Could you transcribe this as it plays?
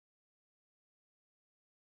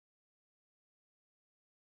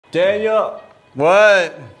Daniel!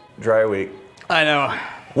 What? Dry week. I know.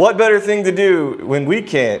 What better thing to do when we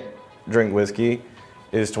can't drink whiskey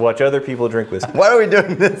is to watch other people drink whiskey. Why are we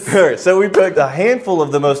doing this? All right, so we picked a handful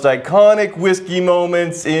of the most iconic whiskey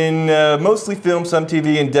moments in mostly film, some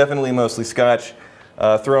TV, and definitely mostly Scotch.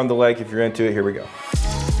 Throw on the like if you're into it. Here we go.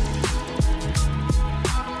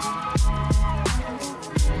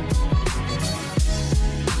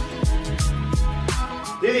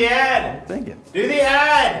 Do the ad! Thank you. Do the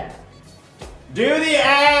ad! Do the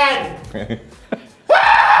ad!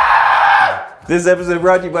 This episode is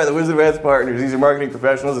brought to you by the Wizard of Ads Partners. These are marketing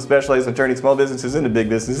professionals that specialize in turning small businesses into big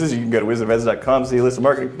businesses. You can go to wizardofads.com to see a list of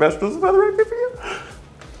marketing professionals and find the right fit for you.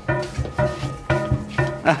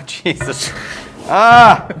 Oh, Jesus.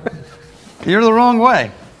 Ah! You're the wrong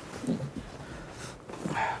way.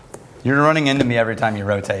 You're running into me every time you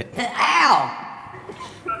rotate. Ow!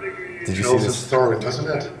 Did you see this story, doesn't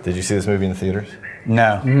it? Did you see this movie in the theaters?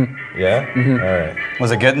 No. Yeah? All right.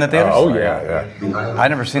 Was it good in the theaters? Oh, yeah. I've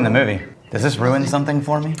never seen the movie. Does this ruin something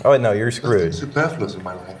for me? Oh, no, you're screwed. Superfluous in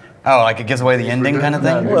my life. Oh, like it gives away the ending kind of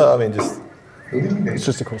thing? Well, I mean, just... It's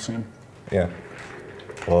just a cool scene. Yeah.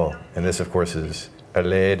 Well, and this, of course, is a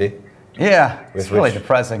lady. Yeah, it's really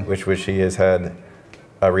depressing. Which she has had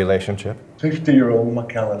a relationship. 50-year-old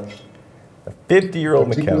Macallan. A 50-year-old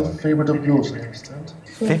Macallan. Favorite of yours, I understand.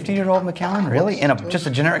 50-year-old Macallan? Really? In just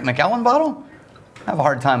a generic Macallan bottle? I have a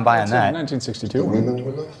hard time buying that. 1962. Women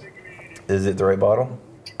we love. Is it the right bottle?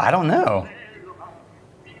 I don't know.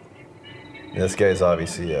 This guy is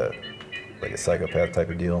obviously like a psychopath type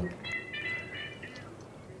of deal.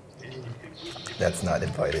 That's not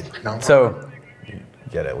invited. So,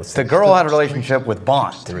 Get it. the girl had a relationship with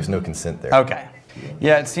Bond. There was no consent there. Okay.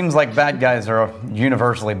 Yeah, it seems like bad guys are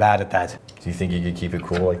universally bad at that. Do you think you could keep it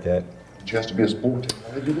cool like that? She has to be a sport.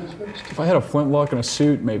 If I had a flintlock and a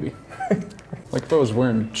suit, maybe. Like if I was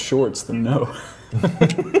wearing shorts, then no.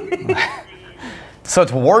 So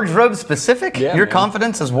it's wardrobe specific? Yeah, Your man.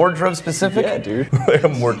 confidence is wardrobe specific? Yeah, dude.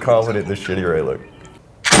 I'm more confident the shittier I look.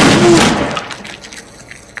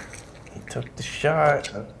 He took the shot.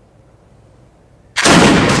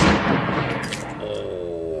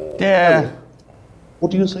 Yeah.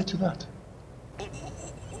 What do you say to that?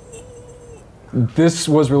 This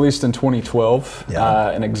was released in 2012,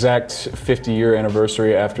 Yeah. an exact 50-year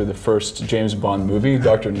anniversary after the first James Bond movie,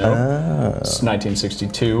 Dr. No. It's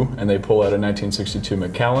 1962, and they pull out a 1962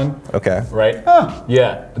 Macallan. Okay. Right?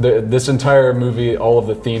 Yeah. This entire movie, all of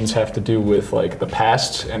the themes have to do with like the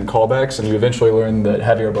past and callbacks, and you eventually learn that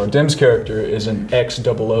Javier Bardem's character is an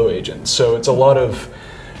ex-00 agent. So it's a lot of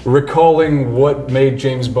recalling what made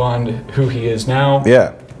James Bond who he is now.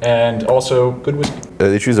 Yeah. And also good whiskey.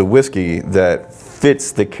 They choose a whiskey that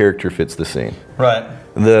fits the character, fits the scene. Right.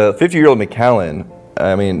 The 50-year-old Macallan,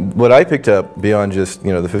 I mean, what I picked up beyond just, the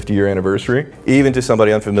 50-year anniversary, even to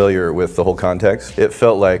somebody unfamiliar with the whole context, it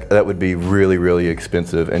felt like that would be really, really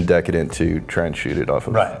expensive and decadent to try and shoot it off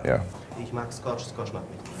of. Right. Yeah. Ich mag Scotch, Scotch mag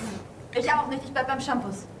mich. Ich auch nicht, ich bleib beim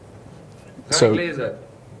Shampoos. So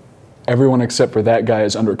everyone except for that guy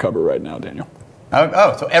is undercover right now, Daniel.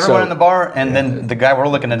 Oh, so everyone So- in the bar, and then the guy we're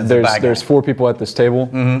looking at is the bad guy. There's 4 people at this table.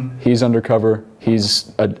 He's undercover.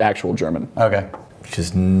 He's an actual German. Okay.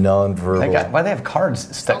 Just non-verbal. Why do they have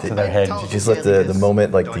cards stuck to their head? Just let the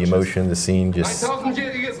moment, like the emotion, the scene just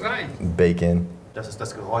bake in. Das ist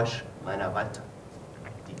das Geräusch meiner Wand,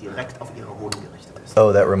 die direkt auf ihre Hoden gerichtet ist.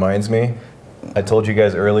 Oh, that reminds me. I told you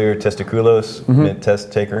guys earlier, testiculos meant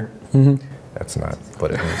test taker. That's not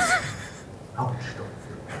what it means.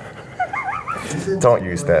 Don't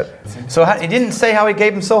use that. So he didn't say how he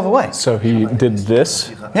gave himself away. So he did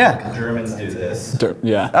this. Yeah. Germans do this.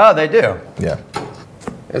 Yeah. Oh, they do. Yeah.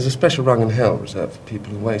 There's a special rung in hell reserved for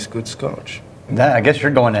people who waste good scotch. I guess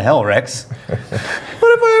you're going to hell, Rex. What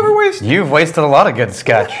have I ever wasted? You've wasted a lot of good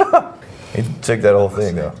scotch. He took that whole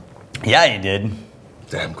thing, though. Yeah, you did.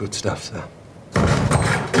 Damn good stuff, sir.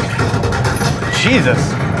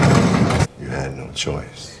 Jesus. You had no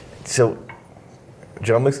choice. So,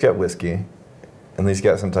 John Luke's got whiskey, and he's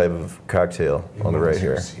got some type of cocktail on the right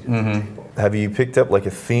here. Have you picked up like a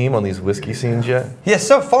theme on these whiskey scenes yet? Yeah,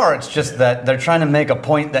 so far it's just that they're trying to make a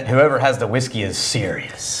point that whoever has the whiskey is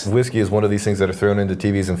serious. Whiskey is one of these things that are thrown into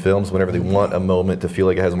TVs and films whenever they want a moment to feel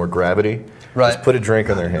like it has more gravity. Right. Just put a drink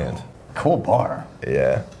on their hand. Cool bar.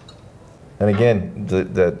 Yeah. And again,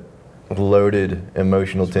 that loaded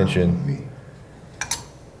emotional tension.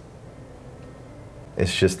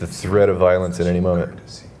 It's just the threat of violence at any moment.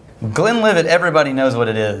 Glenlivet, everybody knows what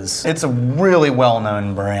it is. It's a really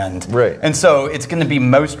well-known brand. Right. And so it's going to be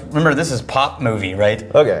remember, this is pop movie, right?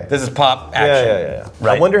 Okay. This is pop action. Yeah.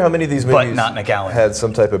 Right. I wonder how many of these movies But not Macallan. had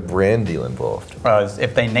some type of brand deal involved.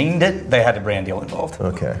 If they named it, they had a brand deal involved.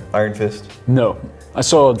 Okay. Iron Fist? No. I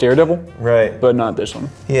saw Daredevil, Right. but not this one.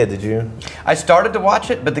 Yeah, did you? I started to watch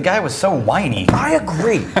it, but the guy was so whiny. I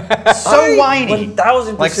agree. So whiny.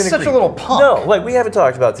 1000% Like such agree. a little punk. No, like we haven't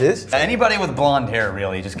talked about this. Anybody with blonde hair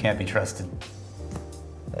really just can't be trusted.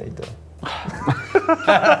 How you doing?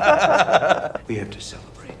 We have to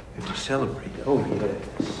celebrate. We have to celebrate. Oh,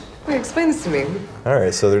 yes. Wait, explain this to me. All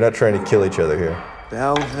right, so they're not trying to kill each other here.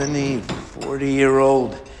 Balvenie,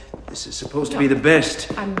 40-year-old. This is supposed to be the best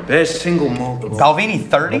single malt. Balvenie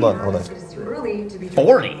 30? Hold on. It's early to be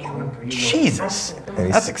 40? Jesus.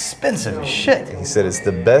 he's- That's expensive as shit. He said it's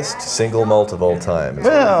the best single malt of all time.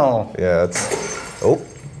 Well, Yeah, it's. Oh.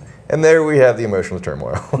 And there we have the emotional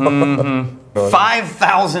turmoil.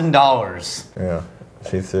 $5,000. Yeah,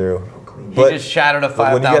 she threw. He just shattered a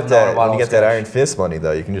 $5,000 when you get bottle. when you get that of Iron Fist money,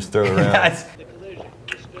 though, you can just throw it around. Yes.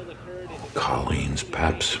 Colleen's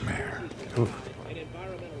pap smear.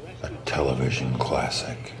 A television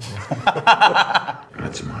classic.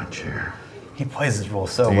 That's my chair. He plays his role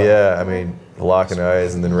so well. Yeah, I mean, locking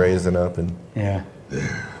eyes and then raising up, and Yeah.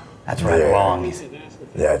 That's right along.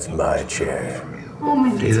 that's my chair. Oh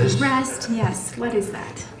my goodness. Rest, yes. What is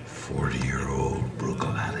that? 40-year-old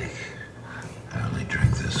Brookalatic. I only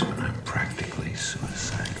drink this when I'm practically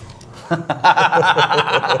suicidal.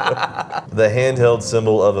 The handheld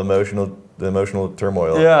symbol of emotional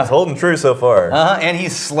turmoil. Yeah. It's holding true so far. And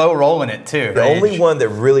he's slow rolling it too. The only one that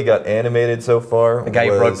really got animated so far. The guy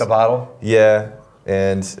who broke the bottle. Yeah,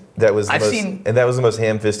 and that was the most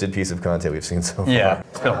ham-fisted piece of content we've seen so far. Yeah.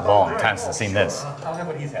 It's been a long time since I've seen this. I'll have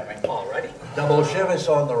what he's having. Alrighty. Double Chivas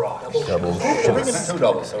on the rocks. Double Bring him 2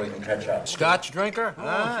 doubles so he can catch up. Scotch drinker?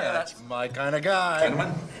 That's my kind of guy.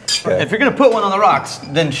 Gentlemen. If you're gonna put one on the rocks,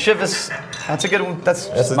 then Chivas, that's a good one. That's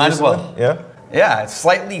the might as decent well. one? Yeah. Yeah, it's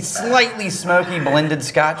slightly smoky blended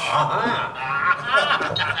scotch.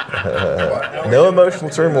 No emotional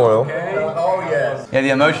turmoil. Oh, yes. Yeah, the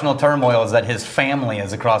emotional turmoil is that his family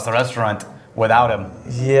is across the restaurant without him.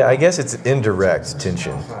 Yeah, I guess it's indirect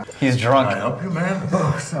tension. He's drunk. Help you, man?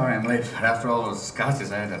 Oh, sorry I'm late, but after all those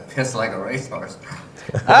scotches, I had to piss like a racehorse.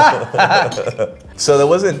 So that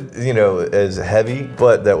wasn't, as heavy,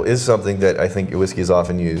 but that is something that I think whiskey is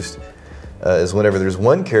often used. Is whenever there's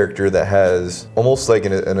one character that has almost like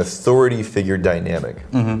an authority figure dynamic.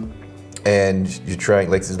 And you're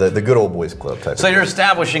trying, like the good old boys club type So you're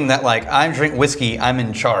establishing that, like, I drink whiskey, I'm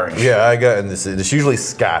in charge. Yeah, and it's usually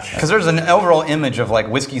scotch. Because there's an overall image of, like,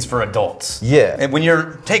 whiskeys for adults. Yeah. And when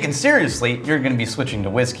you're taken seriously, you're going to be switching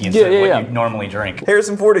to whiskey instead of what you normally drink.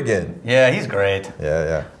 Harrison Ford again. Yeah, he's great.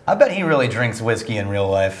 Yeah. I bet he really drinks whiskey in real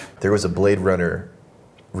life. There was a Blade Runner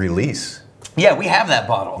release. Yeah, we have that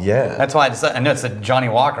bottle. Yeah. That's why I know it's a Johnny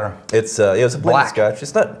Walker. It's a blended Black. scotch.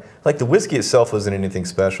 It's not, like the whiskey itself wasn't anything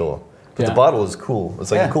special. But the bottle is cool.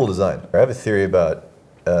 It's like a cool design. I have a theory about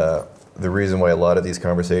the reason why a lot of these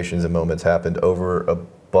conversations and moments happened over a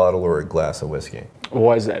bottle or a glass of whiskey.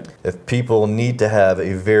 Why is that? If people need to have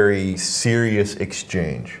a very serious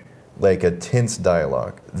exchange, like a tense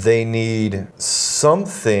dialogue, they need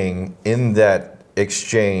something in that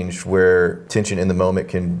exchange where tension in the moment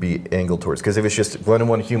can be angled towards. Because if it's just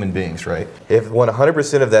one-on-one human beings, right? If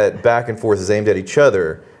 100% of that back and forth is aimed at each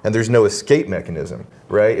other and there's no escape mechanism,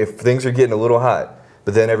 right? If things are getting a little hot,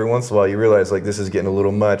 but then every once in a while you realize, like, this is getting a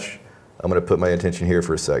little much, I'm going to put my attention here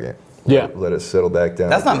for a second. Yeah. Let it settle back down.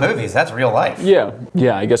 That's not movies, that's real life. Yeah,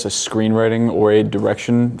 I guess a screenwriting or a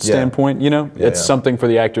direction standpoint, it's something for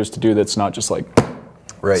the actors to do that's not just like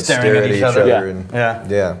staring at each other.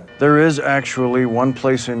 Yeah. There is actually one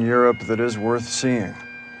place in Europe that is worth seeing.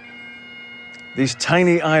 These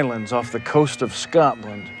tiny islands off the coast of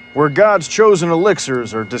Scotland, where God's chosen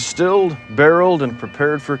elixirs are distilled, barreled, and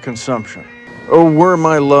prepared for consumption. Oh, were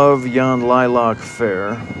my love yon lilac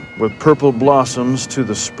fair, with purple blossoms to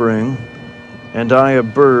the spring, and I a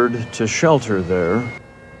bird to shelter there.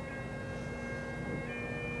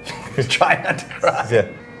 He's trying not to cry. Yeah.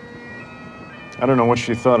 I don't know what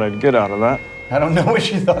she thought I'd get out of that. I don't know what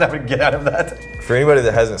she thought I would get out of that. For anybody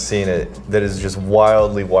that hasn't seen it, that is just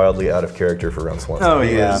wildly out of character for Ron Swanson. Oh,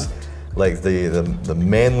 he yeah. is like the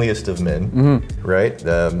manliest of men, right?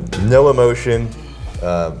 No emotion,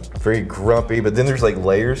 very grumpy, but then there's like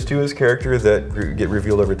layers to his character that get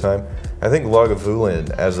revealed over time. I think Lagavulin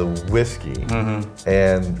as a whiskey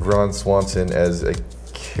and Ron Swanson as a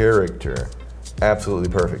character absolutely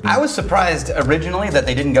perfect. I was surprised originally that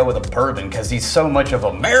they didn't go with a bourbon because he's so much of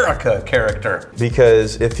America character.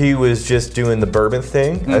 Because if he was just doing the bourbon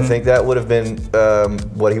thing, I think that would have been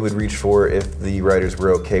what he would reach for if the writers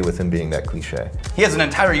were okay with him being that cliche. He has an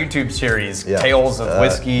entire YouTube series, Tales of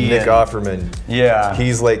Whiskey. Nick Offerman. Yeah.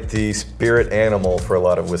 He's like the spirit animal for a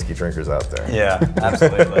lot of whiskey drinkers out there. Yeah,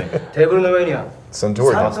 absolutely.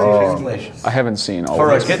 Suntory. I haven't seen all For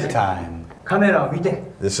of a this. good time.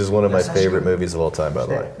 This is one of my favorite movies of all time, by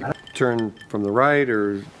the way. Turn from the right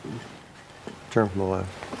or turn from the left?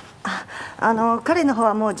 彼の方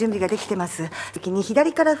はもう準備ができてます。時に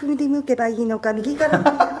左から振り向けばいいのか、右から振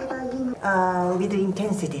り向けばいいのか。With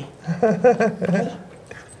intensity.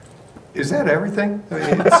 Is that everything? I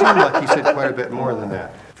mean, it seemed like he said quite a bit more than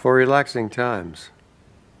that. For relaxing times,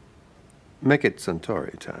 make it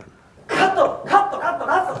Suntory time.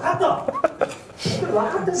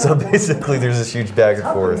 So basically there's this huge back and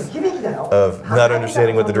forth of not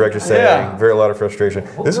understanding what the director's saying, a lot of frustration.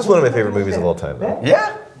 This is one of my favorite movies of all time, though.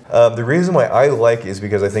 Yeah? The reason why I like it is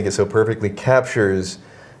because I think it so perfectly captures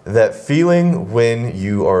that feeling when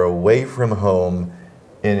you are away from home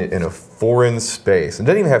in a foreign space. It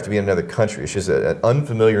doesn't even have to be in another country, it's just an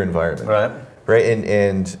unfamiliar environment. Right,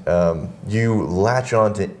 and you latch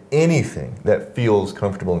on to anything that feels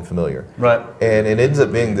comfortable and familiar. Right. And it ends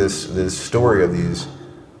up being this story of these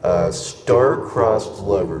star-crossed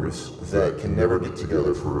lovers that can never get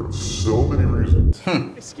together for so many reasons.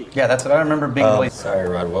 Yeah, that's what I remember being really... Sorry,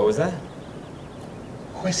 Rod, what was that?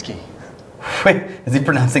 Whiskey. Wait, is he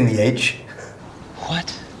pronouncing the H?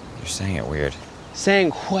 What? You're saying it weird.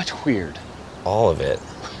 Saying what weird? All of it.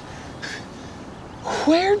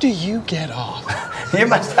 Where do you get off? You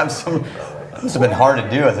must have some... It must have been hard to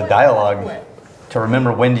do as a dialogue, to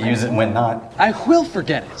remember when to use it and when not. I will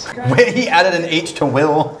forget it. Wait, he added an H to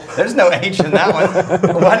will. There's no H in that one.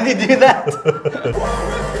 Why did he do that?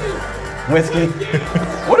 Whiskey.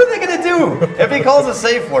 What are they going to do if he calls a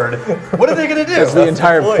safe word? What are they going to do? That's the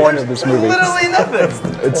entire point of this movie. Literally nothing.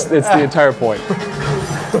 It's the entire point.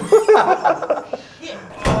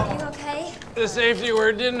 The safety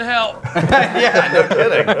word didn't help. Yeah, no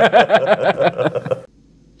kidding. A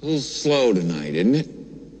little slow tonight, isn't it?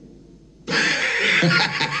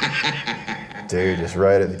 Dude, just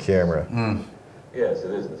right at the camera. Yes,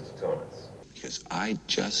 it is, Mr. Torrance. Because I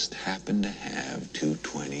just happen to have 2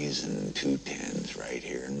 20s and 2 10s right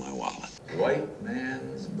here in my wallet. White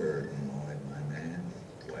man's burden, Lloyd, my man.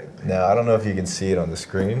 White man. Now, I don't know if you can see it on the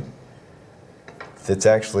screen. It's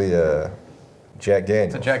actually Jack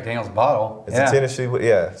Daniels. It's a Jack Daniels bottle. It's a Tennessee,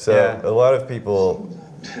 So a lot of people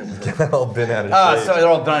get all bent out of shape. So they're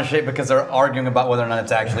all bent out of shape because they're arguing about whether or not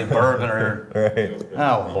it's actually bourbon or... Right.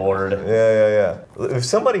 Oh, Lord. Yeah. If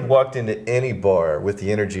somebody walked into any bar with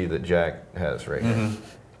the energy that Jack has right now,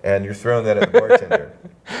 and you're throwing that at the bartender,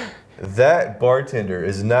 that bartender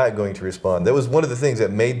is not going to respond. That was one of the things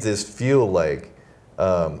that made this feel like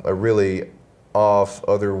a really off,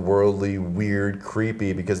 otherworldly, weird,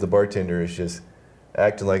 creepy, because the bartender is just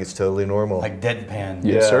acting like it's totally normal. Like deadpan.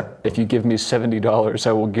 Yes, sir. If you give me $70,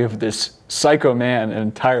 I will give this psycho man an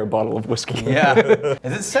entire bottle of whiskey. Yeah.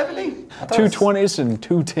 Is it 70? 2 20s and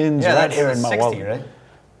 2 10s right here in my 60, wallet. right?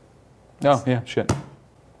 Oh, yeah, shit.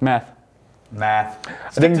 Math. Math.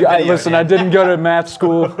 I didn't go to math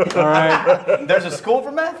school, all right? There's a school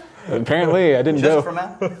for math? Apparently, I didn't Just go. for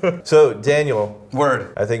math? So, Daniel.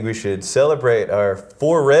 Word. I think we should celebrate our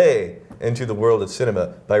foray into the world of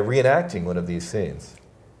cinema by reenacting one of these scenes.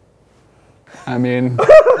 I mean,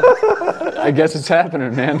 I guess it's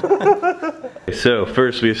happening, man. So,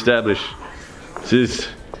 first we establish this is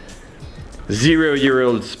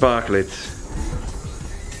 0-year-old Sparklets.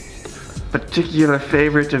 Particular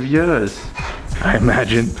favorite of yours, I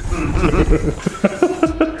imagine.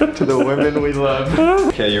 To the women we love.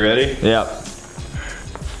 Okay, you ready? Yeah.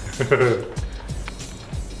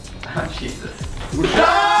 Oh, Jesus.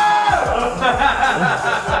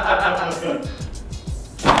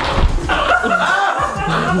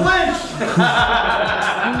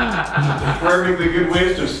 Perfectly good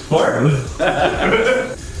waste of spark.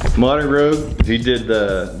 Modern Rogue, he did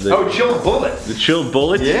the chilled bullet. The chilled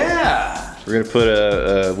bullet? Yeah. We're gonna put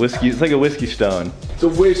a whiskey, it's like a whiskey stone. It's a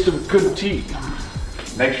waste of good tea.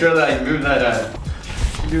 Make sure that I move that.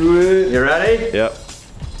 Do it. You ready? Yep.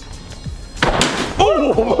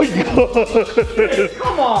 Oh my god!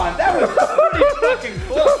 Come on, that was pretty fucking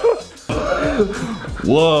close.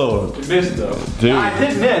 Whoa. You missed though. Dude. I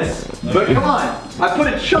did miss, but come on. I put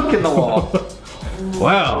a chunk in the wall.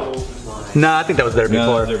 Wow. No, I think that was there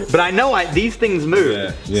before. But I know these things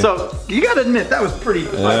move. Yeah. So you gotta admit, that was pretty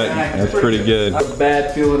fucking That's pretty good. I have a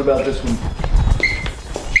bad feeling about this one.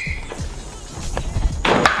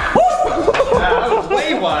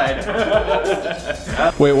 wide.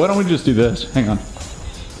 Wait, why don't we just do this? Hang on.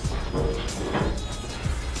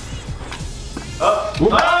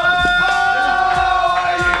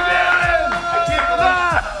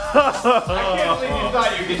 I can't believe you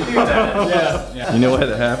thought you could do that. You know what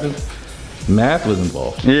happened? Math was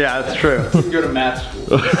involved. Yeah, that's true. Go to math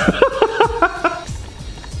school.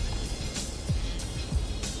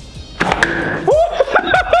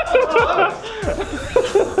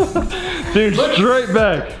 Dude, straight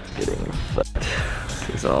back. Getting fucked. This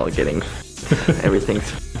is all getting everything's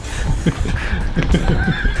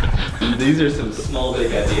These are some small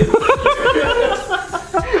big ideas.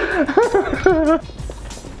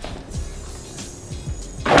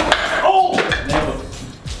 Oh!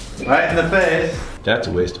 Right in the face. That's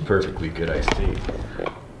a waste of perfectly good iced tea.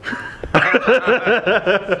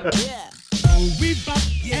 We bop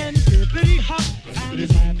and hippity hop and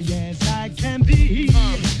as happy as